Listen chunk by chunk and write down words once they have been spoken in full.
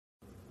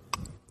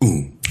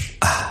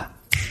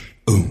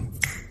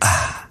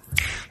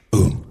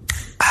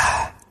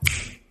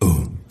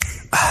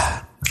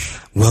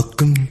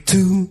Welcome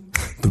to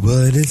the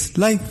What is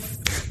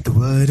Life, the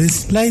What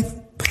is Life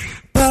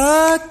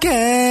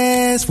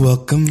podcast.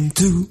 Welcome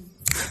to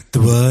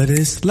the What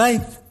is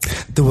Life,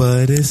 the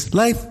What is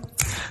Life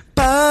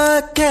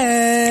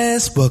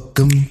podcast.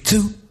 Welcome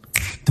to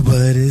the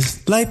What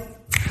is Life,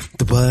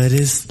 the What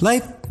is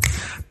Life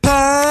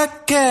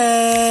podcast,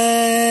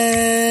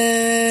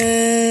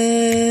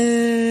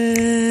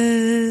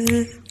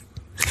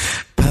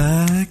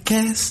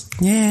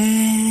 yeah.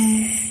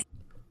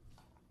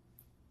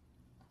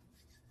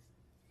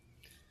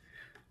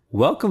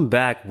 Welcome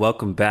back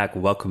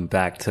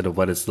to the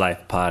What is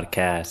Life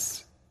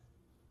podcast.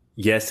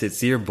 Yes,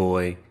 it's your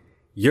boy,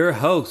 your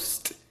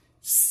host,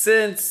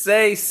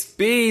 Sensei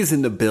Spees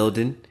in the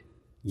building.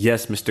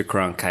 Yes, Mr.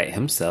 Cronkite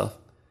himself.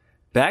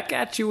 Back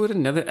at you with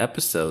another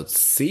episode,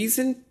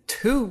 season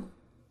 2,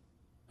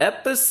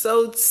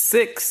 episode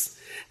 6.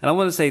 And I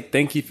want to say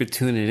thank you for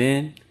tuning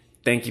in.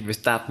 Thank you for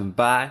stopping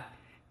by.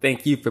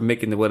 Thank you for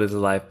making the What is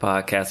Life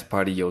podcast a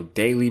part of your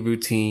daily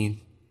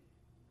routine,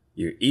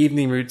 your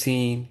evening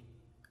routine,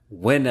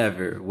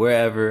 whenever,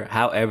 wherever,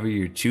 however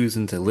you're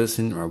choosing to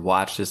listen or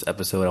watch this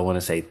episode. I want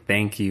to say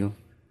thank you.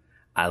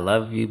 I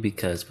love you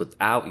because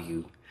without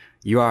you,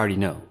 you already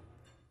know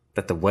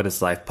that the What is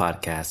Life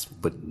podcast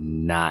would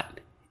not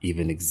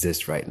even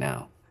exist right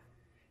now.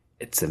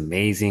 It's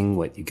amazing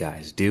what you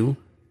guys do.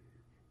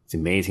 It's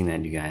amazing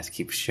that you guys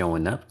keep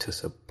showing up to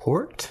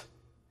support.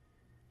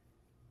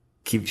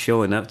 Keep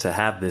showing up to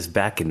have this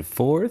back and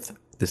forth,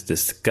 this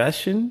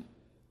discussion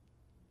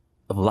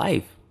of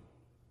life.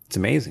 It's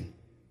amazing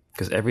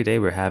because every day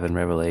we're having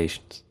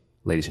revelations,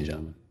 ladies and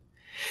gentlemen.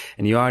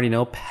 And you already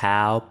know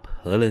Pal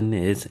Pullen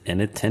is in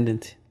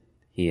attendance.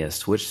 He has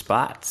switched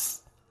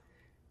spots.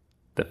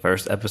 The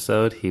first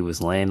episode, he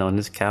was laying on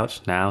this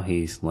couch. Now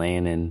he's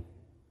laying in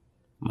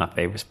my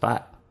favorite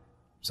spot.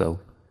 So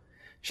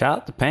shout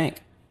out to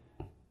Pank.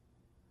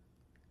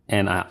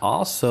 And I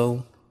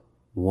also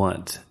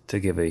want to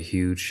give a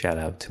huge shout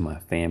out to my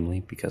family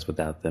because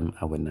without them,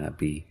 I would not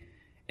be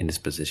in this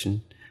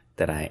position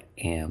that I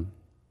am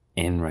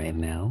in right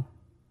now.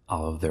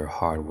 All of their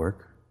hard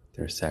work,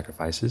 their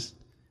sacrifices.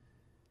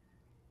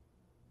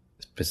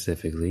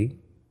 Specifically,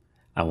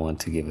 I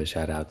want to give a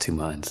shout out to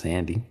my Aunt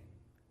Sandy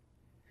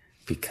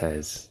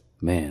because,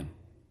 man,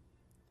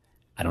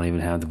 I don't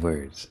even have the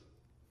words.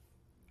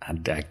 I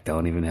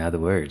don't even have the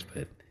words,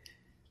 but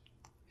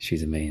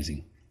she's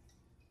amazing.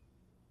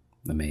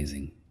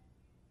 Amazing.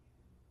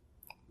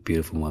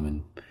 Beautiful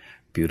woman,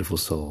 beautiful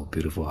soul,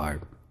 beautiful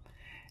heart.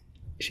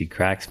 She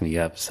cracks me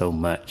up so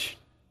much.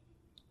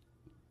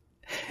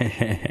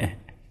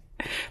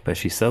 But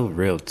she's so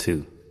real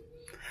too.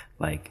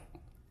 Like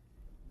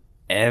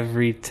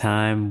every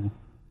time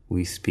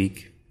we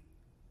speak,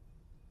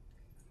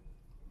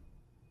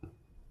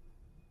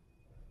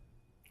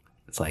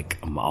 it's like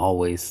I'm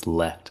always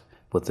left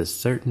with a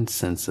certain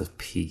sense of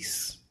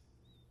peace.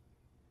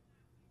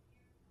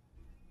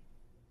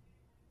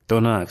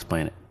 Don't know how to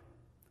explain it,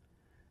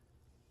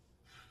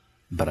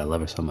 but I love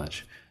her so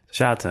much.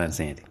 Shout out to Aunt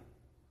Sandy.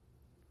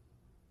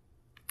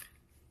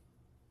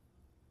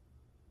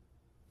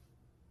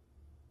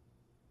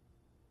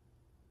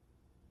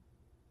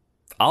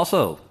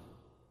 Also,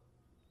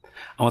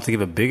 I want to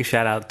give a big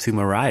shout out to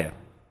Mariah.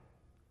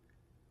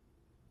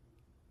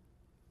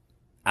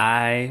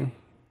 I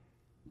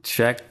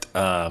checked,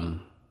 the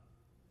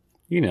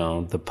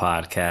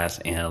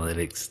podcast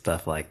analytics,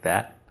 stuff like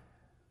that.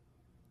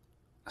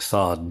 I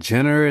saw a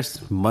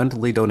generous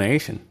monthly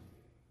donation.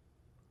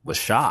 Was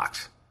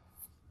shocked.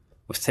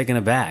 Was taken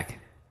aback.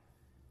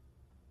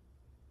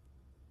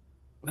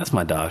 That's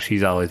my dog.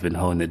 She's always been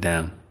holding it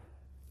down.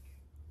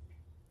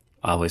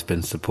 Always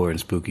been supporting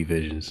Spooky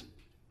Visions.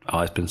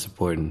 Always been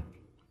supporting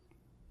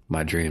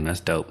my dream. That's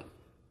dope.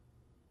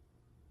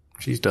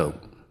 She's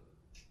dope.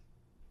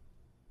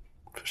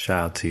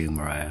 Shout out to you,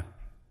 Mariah.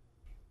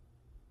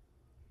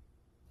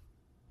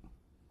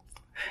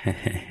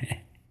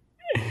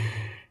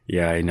 Yeah, I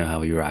already know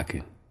how we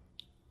rocking.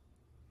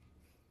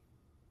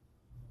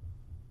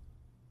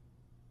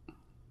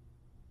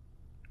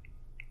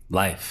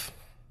 Life.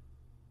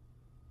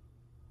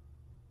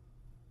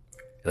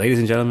 Ladies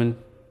and gentlemen,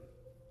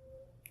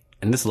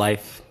 in this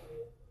life,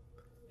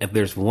 if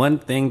there's one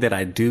thing that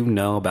I do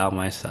know about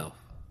myself,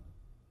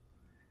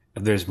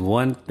 if there's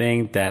one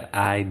thing that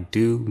I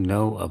do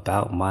know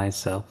about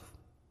myself,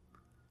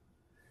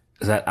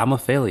 is that I'm a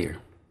failure.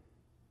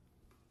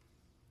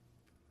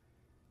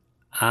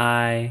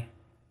 I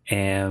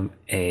am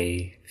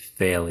a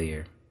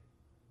failure.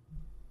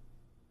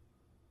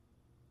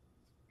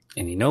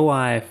 And you know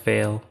why I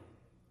fail?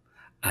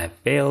 I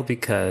fail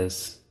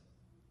because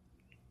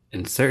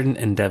in certain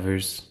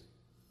endeavors,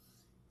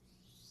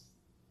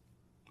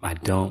 I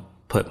don't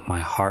put my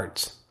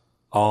heart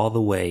all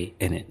the way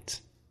in it.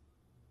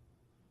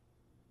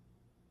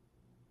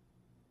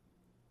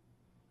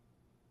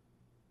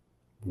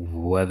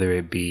 Whether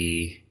it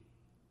be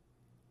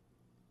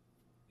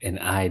an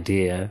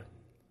idea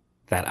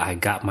that I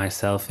got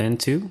myself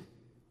into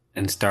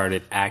and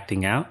started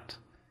acting out,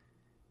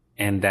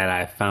 and that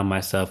I found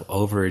myself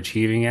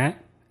overachieving at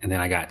and then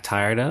I got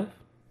tired of.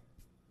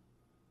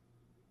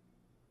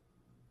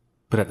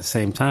 But at the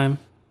same time,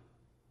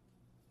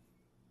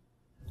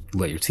 you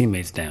let your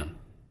teammates down.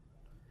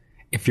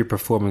 If you're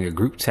performing a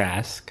group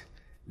task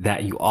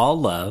that you all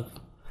love,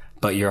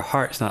 but your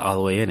heart's not all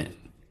the way in it,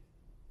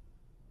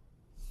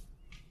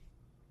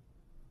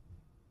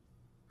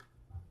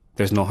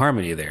 there's no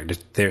harmony there.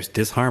 There's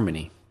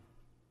disharmony.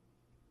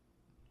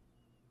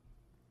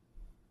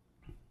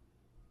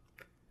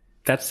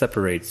 That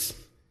separates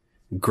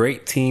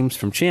great teams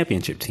from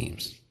championship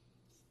teams.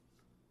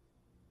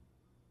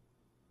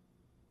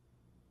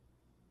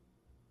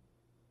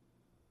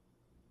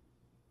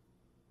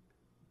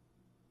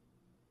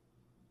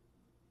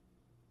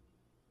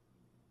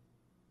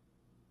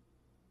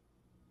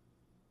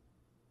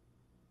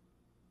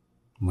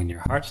 When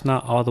your heart's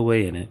not all the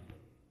way in it,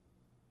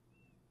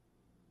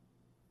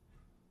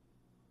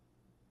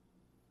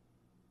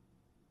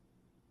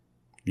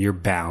 you're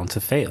bound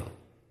to fail.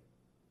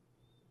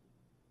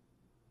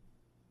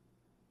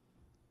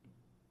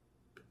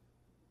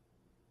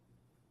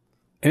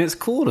 And it's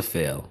cool to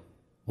fail.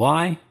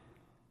 Why?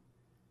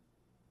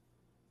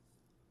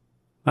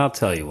 I'll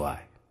tell you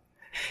why.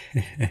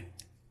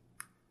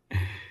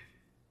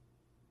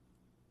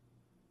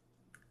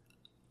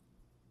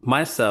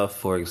 Myself,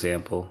 for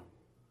example,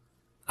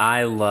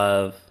 I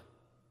love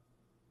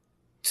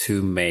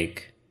to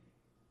make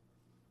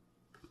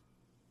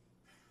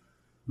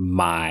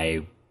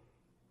my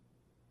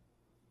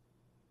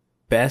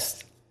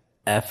best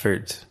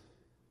effort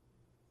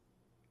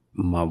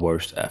my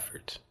worst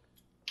effort,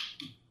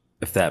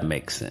 if that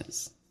makes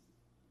sense.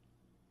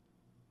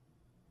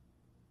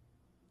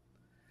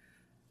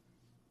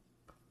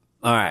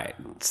 All right,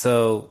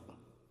 so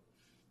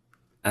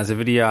as a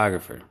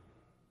videographer,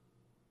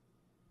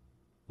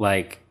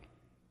 like,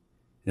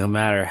 no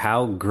matter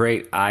how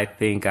great I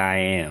think I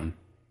am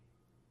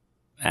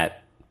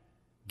at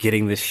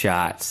getting the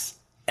shots,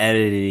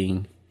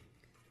 editing,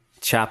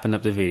 chopping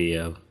up the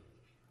video,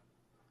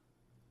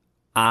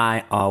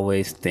 I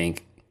always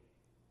think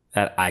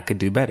that I could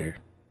do better.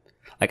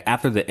 Like,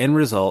 after the end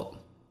result,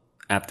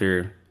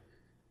 after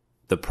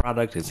the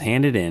product is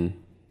handed in,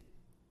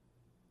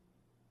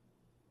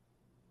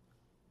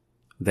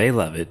 they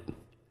love it.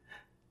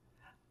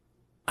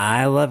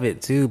 I love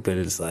it too, but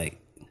it's like,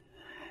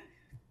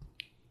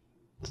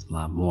 it's a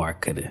lot more I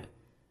could have.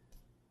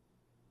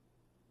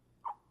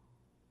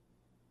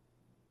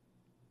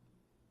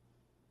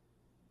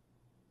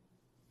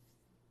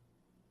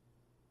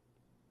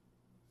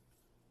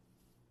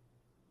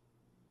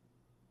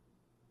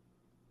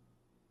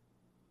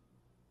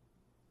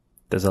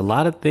 There's a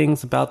lot of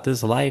things about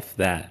this life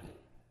that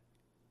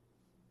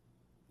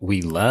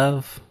we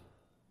love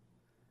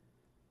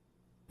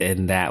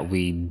and that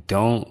we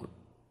don't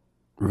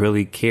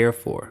really care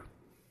for.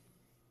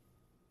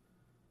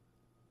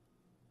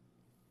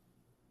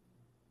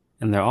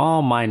 And they're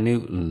all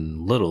minute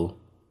and little,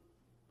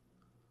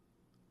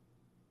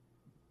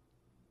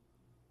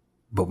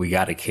 but we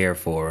got to care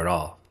for it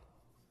all.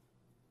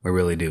 We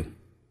really do.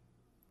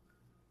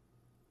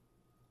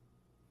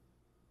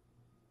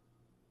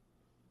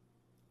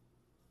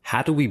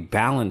 How do we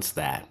balance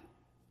that?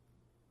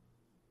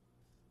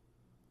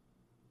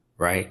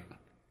 Right?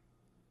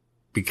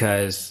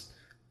 Because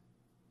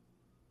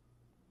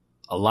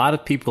a lot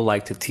of people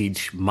like to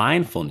teach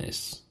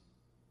mindfulness,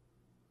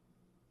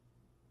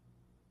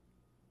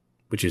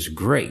 which is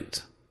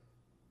great.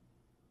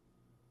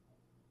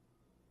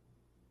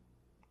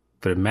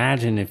 But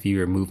imagine if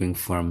you are moving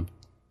from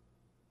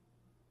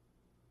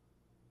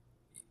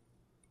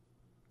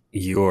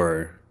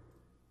your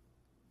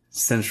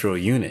central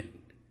unit,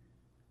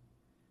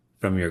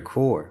 from your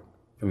core,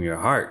 from your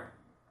heart.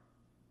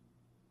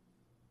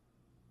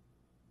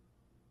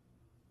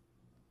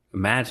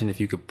 Imagine if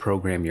you could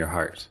program your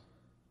heart.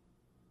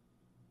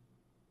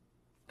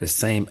 The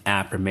same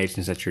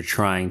affirmations that you're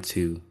trying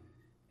to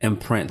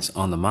imprint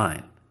on the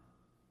mind.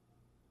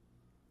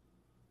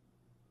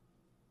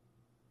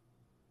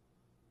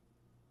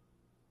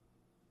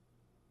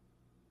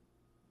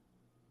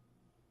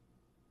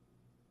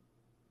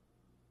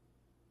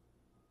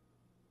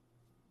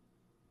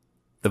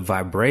 The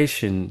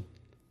vibration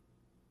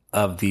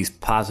of these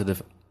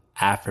positive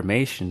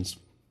affirmations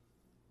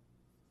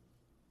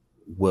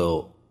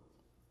will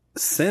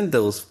send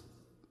those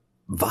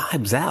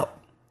vibes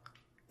out.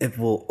 It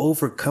will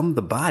overcome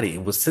the body.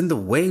 It will send the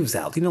waves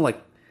out. You know, like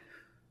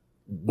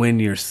when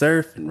you're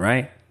surfing,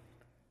 right?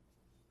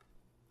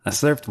 I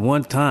surfed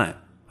one time.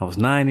 I was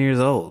 9 years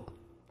old.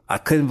 I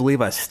couldn't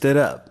believe I stood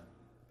up.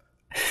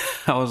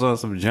 I was on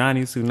some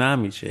Johnny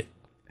Tsunami shit.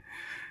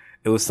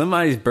 It was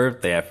somebody's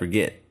birthday, I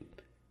forget.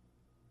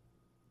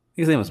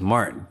 His name was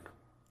Martin.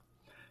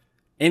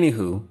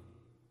 Anywho,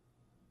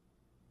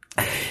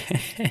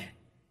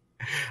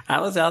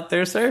 I was out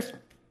there surfing.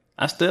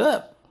 I stood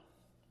up.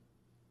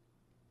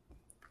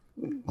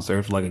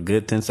 Surfed like a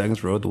good 10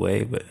 seconds, rode the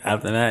wave. But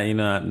after that, you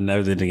know, I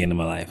never did it again in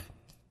my life.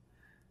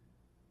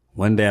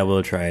 One day I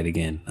will try it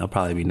again. I'll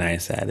probably be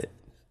nice at it.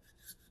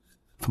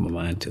 Put my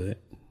mind to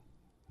it. You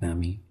know what I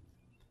mean?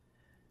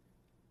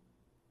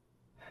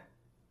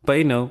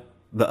 But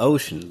the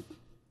ocean,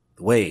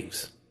 the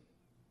waves,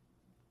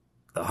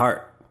 the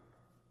heart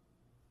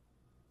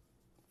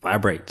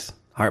vibrates,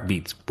 heart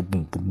beats, boom,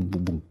 boom, boom, boom,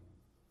 boom,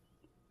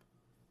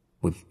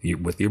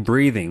 boom. With your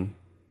breathing,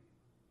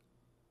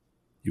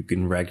 you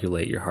can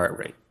regulate your heart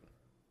rate.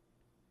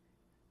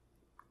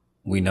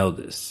 We know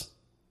this.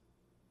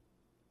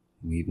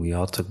 We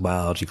all took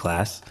biology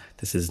class.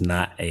 This is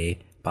not a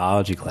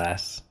biology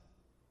class.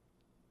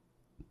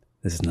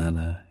 This is not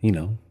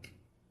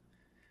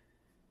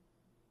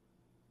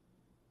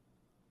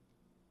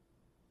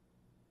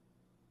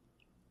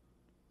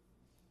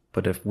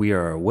But if we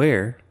are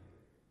aware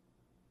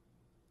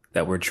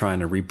that we're trying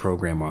to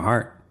reprogram our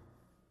heart,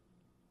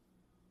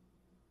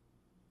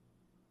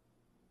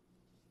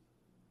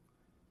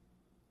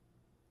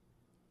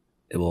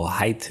 it will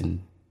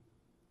heighten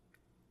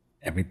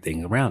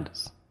everything around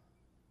us.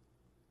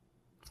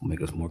 It'll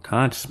make us more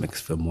conscious, make us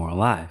feel more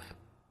alive.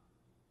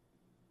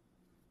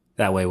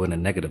 That way, when a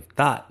negative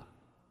thought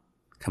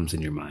comes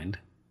in your mind,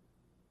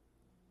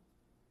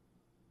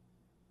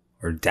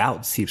 or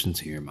doubt seeps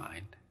into your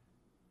mind,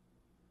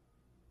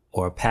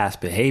 or a past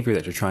behavior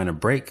that you're trying to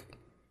break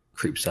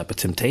creeps up, a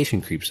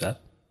temptation creeps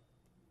up,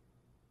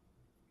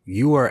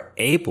 you are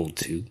able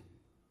to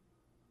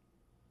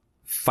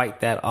fight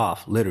that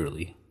off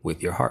literally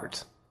with your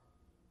heart.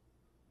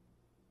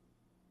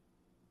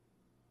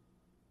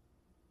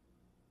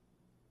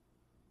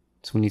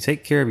 So when you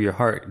take care of your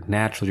heart,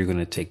 naturally you're going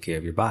to take care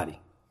of your body.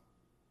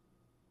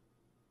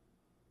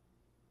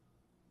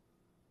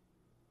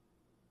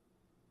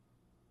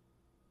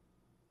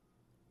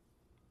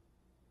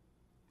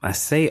 I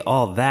say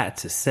all that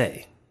to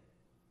say,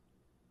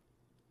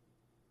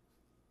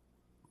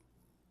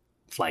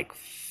 it's like,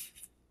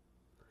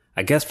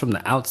 I guess from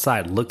the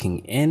outside looking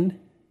in,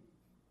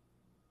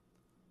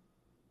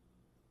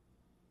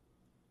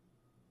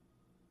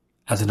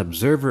 as an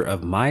observer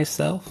of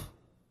myself,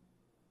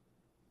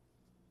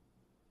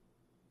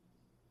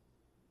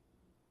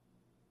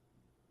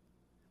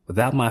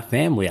 without my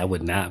family, I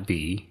would not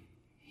be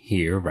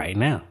here right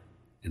now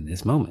in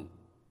this moment.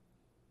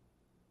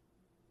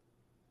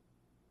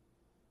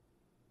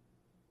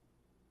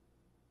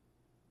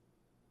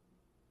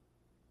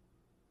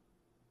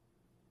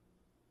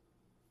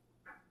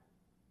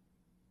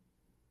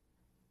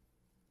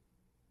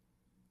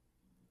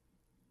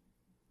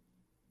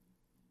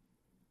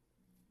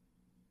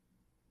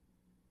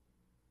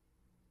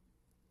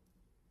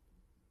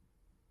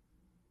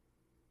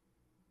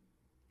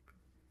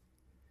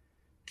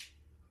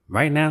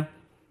 Right now,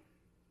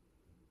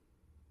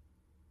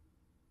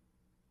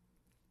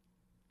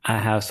 I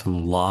have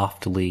some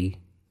lofty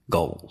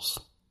goals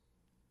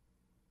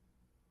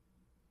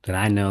that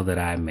I know that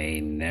I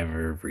may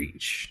never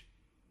reach.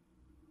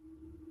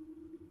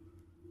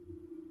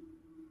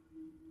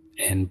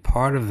 And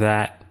part of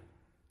that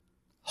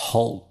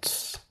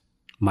halts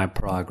my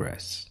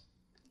progress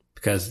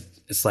because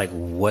it's like,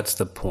 what's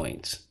the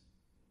point?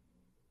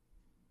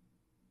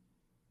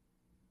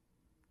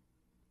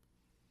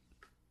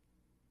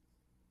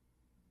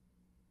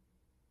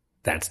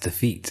 That's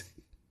defeat.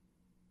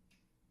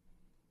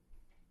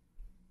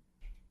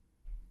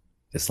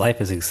 This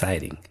life is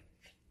exciting.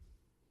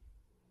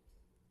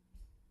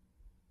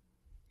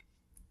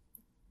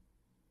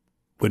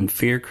 When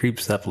fear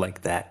creeps up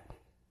like that,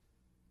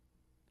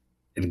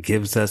 it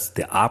gives us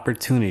the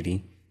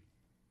opportunity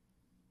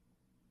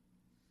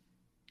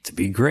to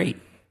be great.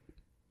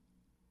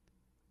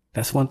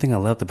 That's one thing I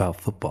loved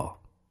about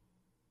football,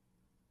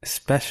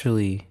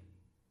 especially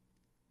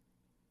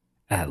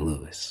at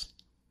Lewis.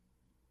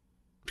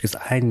 Because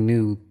I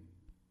knew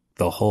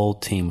the whole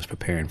team was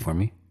preparing for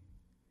me.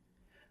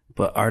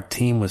 But our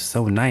team was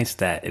so nice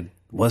that it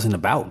wasn't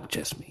about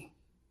just me.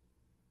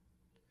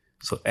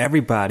 So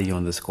everybody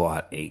on the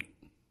squad ate.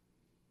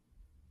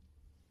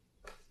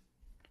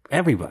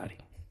 Everybody.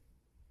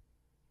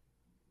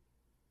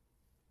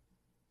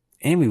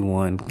 And we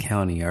won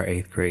county our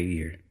 8th grade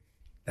year.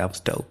 That was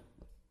dope.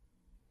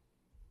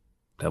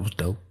 That was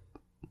dope.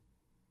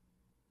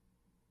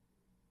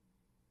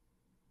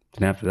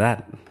 And after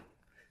that,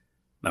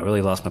 I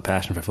really lost my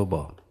passion for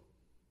football.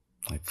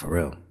 Like, for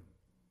real.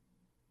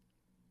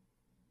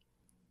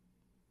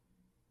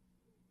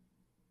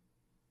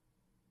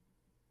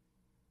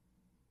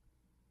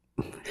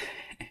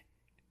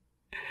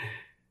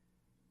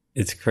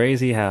 It's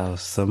crazy how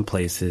some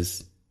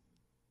places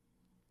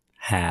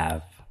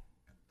have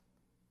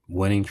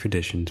winning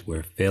traditions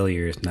where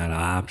failure is not an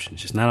option.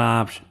 It's just not an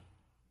option.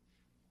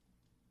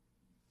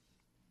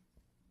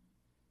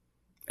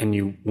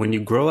 And when you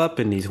grow up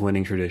in these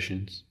winning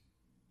traditions,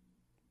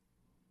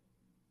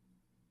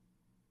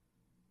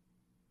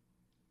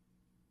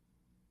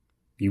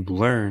 you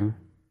learn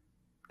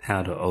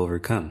how to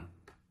overcome.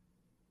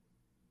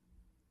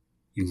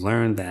 You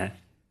learn that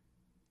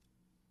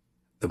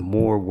the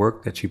more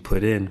work that you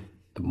put in,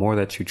 the more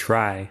that you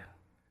try,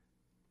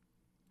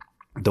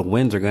 the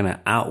wins are going to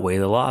outweigh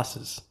the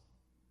losses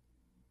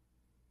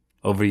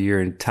over your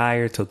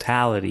entire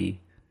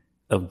totality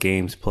of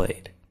games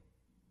played.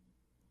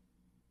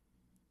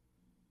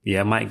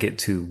 Yeah, I might get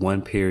to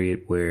one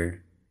period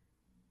where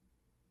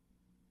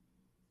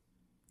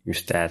your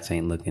stats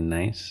ain't looking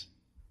nice.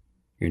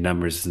 Your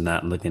numbers is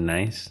not looking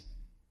nice.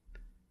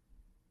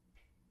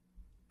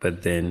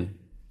 But then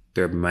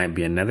there might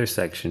be another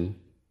section,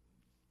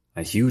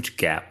 a huge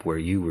gap where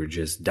you were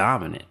just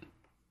dominant.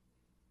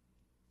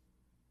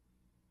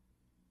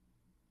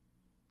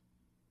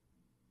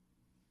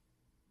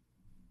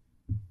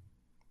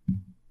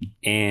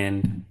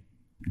 And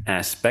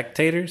as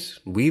spectators,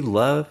 we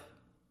love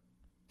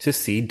to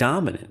see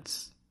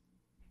dominance.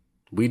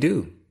 We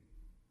do.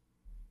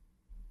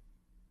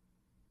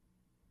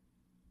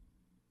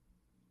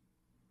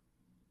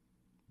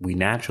 We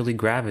naturally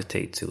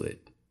gravitate to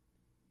it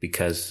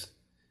because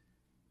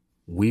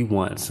we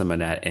want some of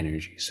that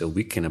energy so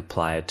we can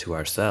apply it to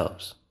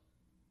ourselves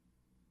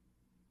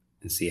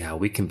and see how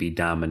we can be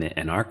dominant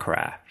in our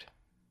craft,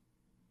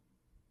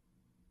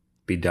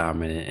 be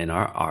dominant in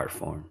our art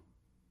form.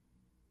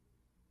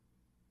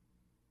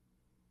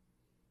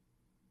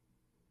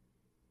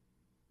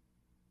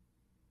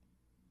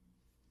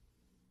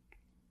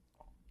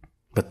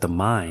 But the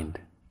mind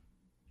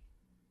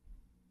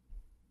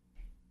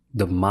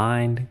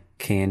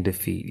can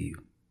defeat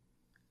you.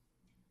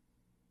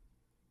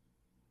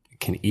 It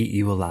can eat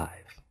you alive.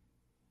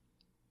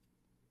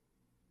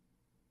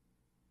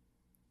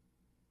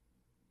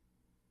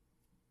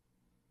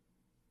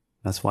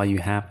 That's why you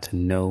have to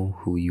know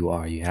who you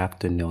are. You have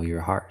to know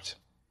your heart.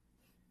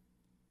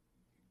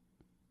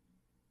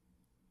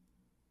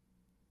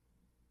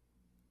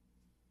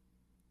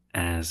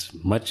 As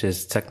much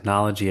as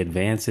technology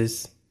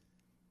advances,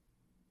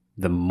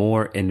 the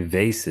more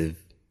invasive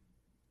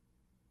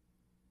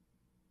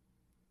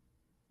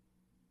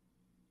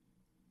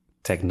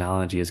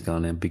technology is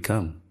going to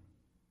become.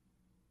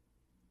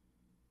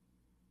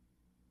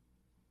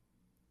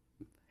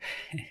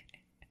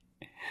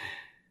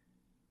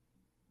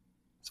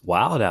 It's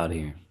wild out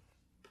here.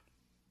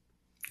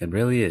 It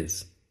really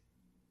is.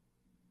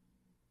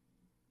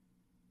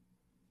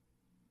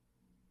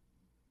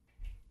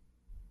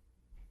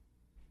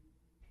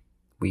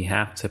 We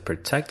have to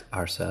protect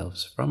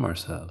ourselves from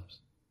ourselves.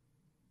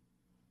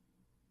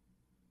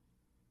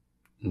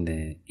 And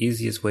the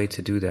easiest way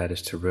to do that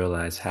is to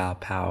realize how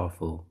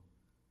powerful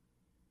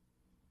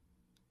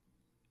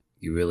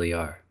you really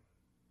are.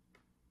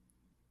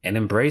 And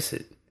embrace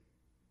it.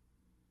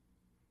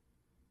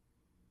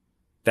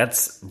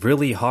 That's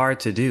really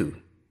hard to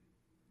do.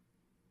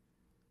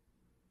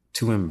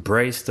 To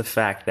embrace the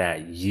fact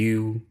that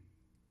you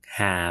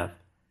have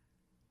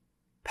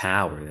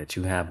power, that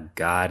you have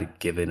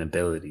God-given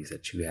abilities,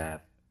 that you have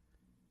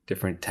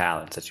different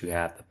talents, that you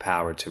have the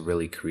power to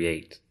really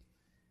create,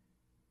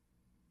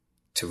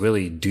 to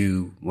really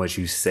do what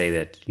you say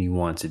that you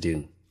want to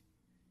do.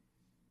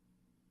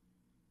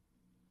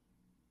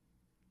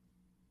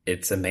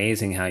 It's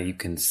amazing how you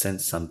can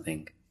sense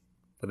something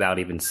without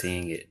even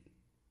seeing it.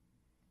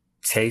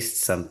 Taste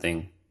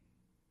something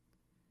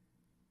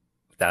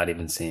without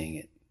even seeing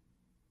it.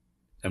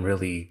 And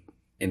really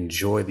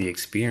enjoy the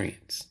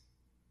experience.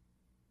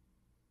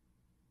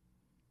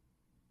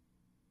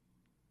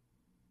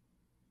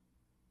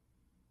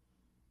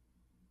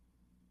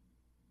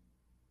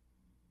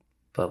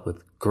 But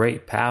with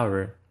great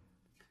power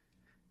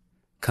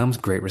comes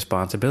great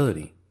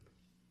responsibility.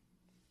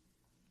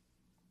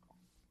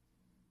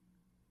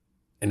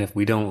 And if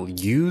we don't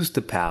use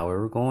the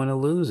power, we're going to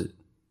lose it.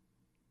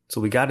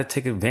 So we got to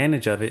take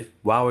advantage of it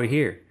while we're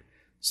here.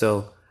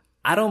 So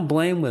I don't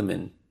blame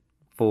women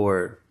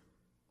for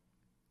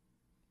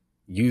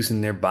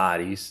using their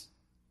bodies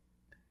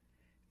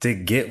to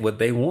get what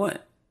they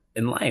want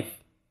in life.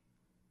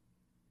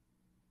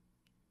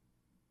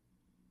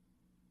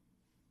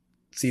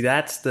 See,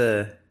 that's what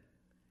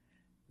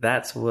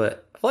I feel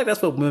like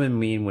that's what women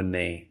mean when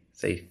they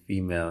say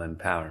female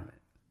empowerment.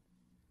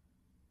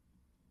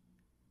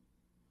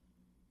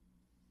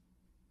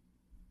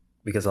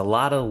 Because a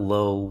lot of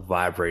low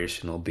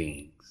vibrational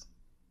beings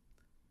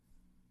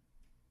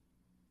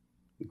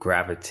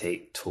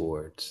gravitate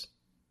towards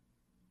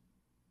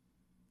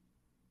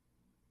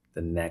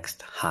the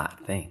next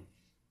hot thing.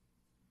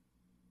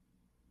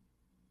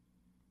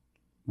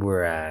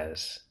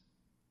 Whereas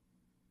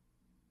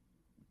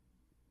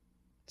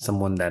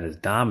someone that is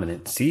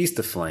dominant sees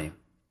the flame,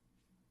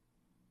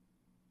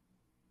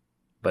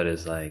 but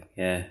is like,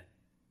 yeah,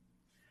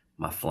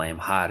 my flame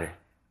hotter.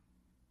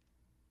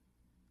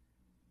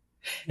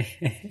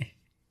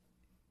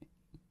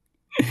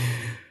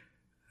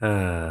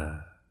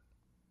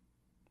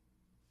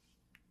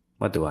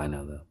 What do I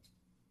know though?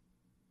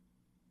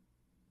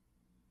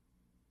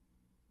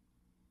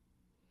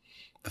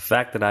 The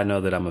fact that I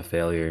know that I'm a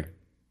failure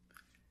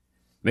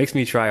makes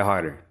me try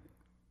harder.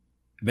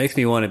 It makes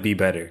me want to be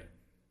better.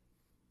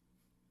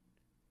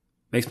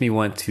 Makes me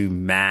want to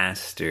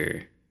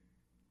master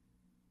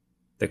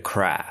the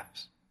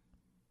craft.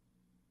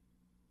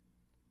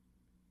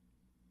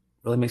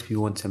 Really makes me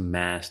want to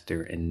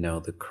master and know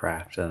the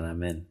craft that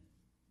I'm in.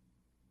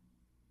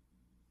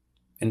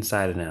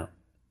 Inside and out.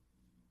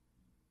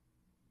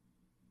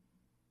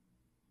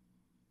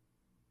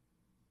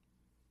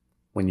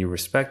 when you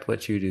respect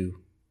what you do,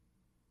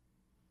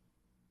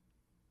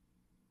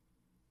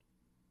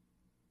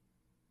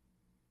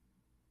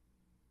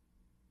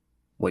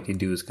 what you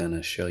do is going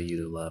to show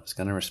you the love. It's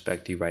going to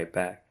respect you right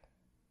back.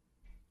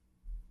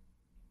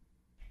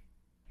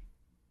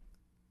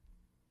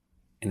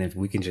 And if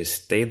we can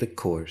just stay the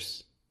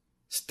course,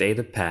 stay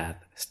the path,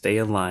 stay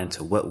aligned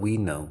to what we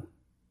know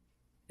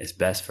is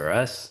best for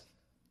us,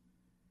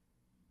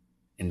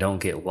 and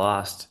don't get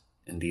lost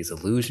in these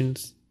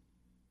illusions,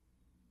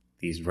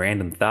 these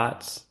random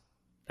thoughts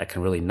that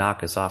can really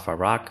knock us off our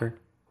rocker,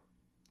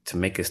 to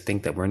make us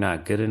think that we're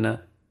not good enough,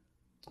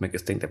 to make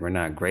us think that we're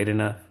not great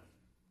enough,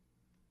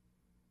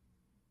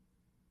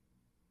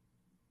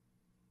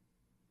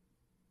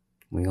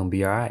 we're going to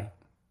be all right.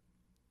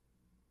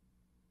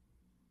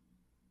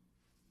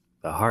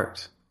 The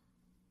heart,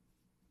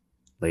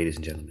 ladies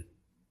and gentlemen.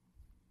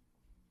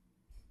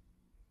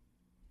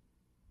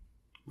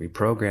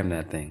 Reprogram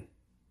that thing.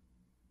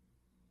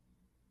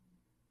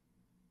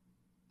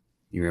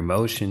 Your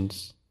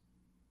emotions.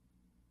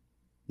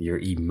 I'm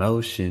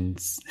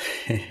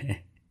going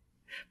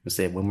to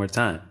say it one more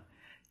time.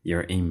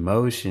 Your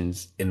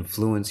emotions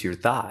influence your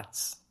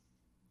thoughts.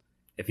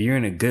 If you're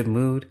in a good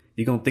mood,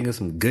 you're going to think of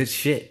some good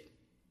shit.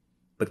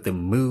 But the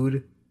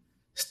mood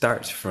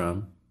starts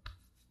from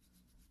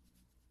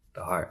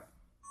the heart.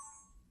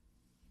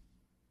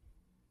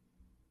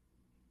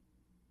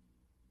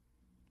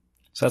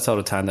 So that's all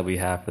the time that we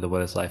have for the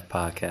What is Life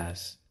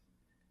podcast.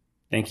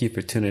 Thank you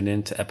for tuning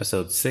in to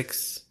episode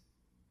 6.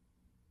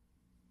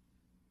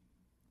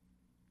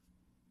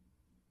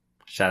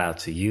 Shout out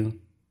to you,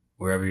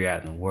 wherever you're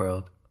at in the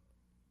world.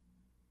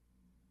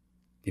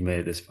 If you made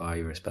it this far,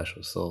 you're a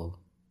special soul.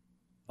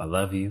 I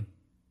love you.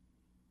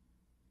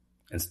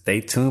 And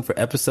stay tuned for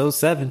episode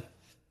 7.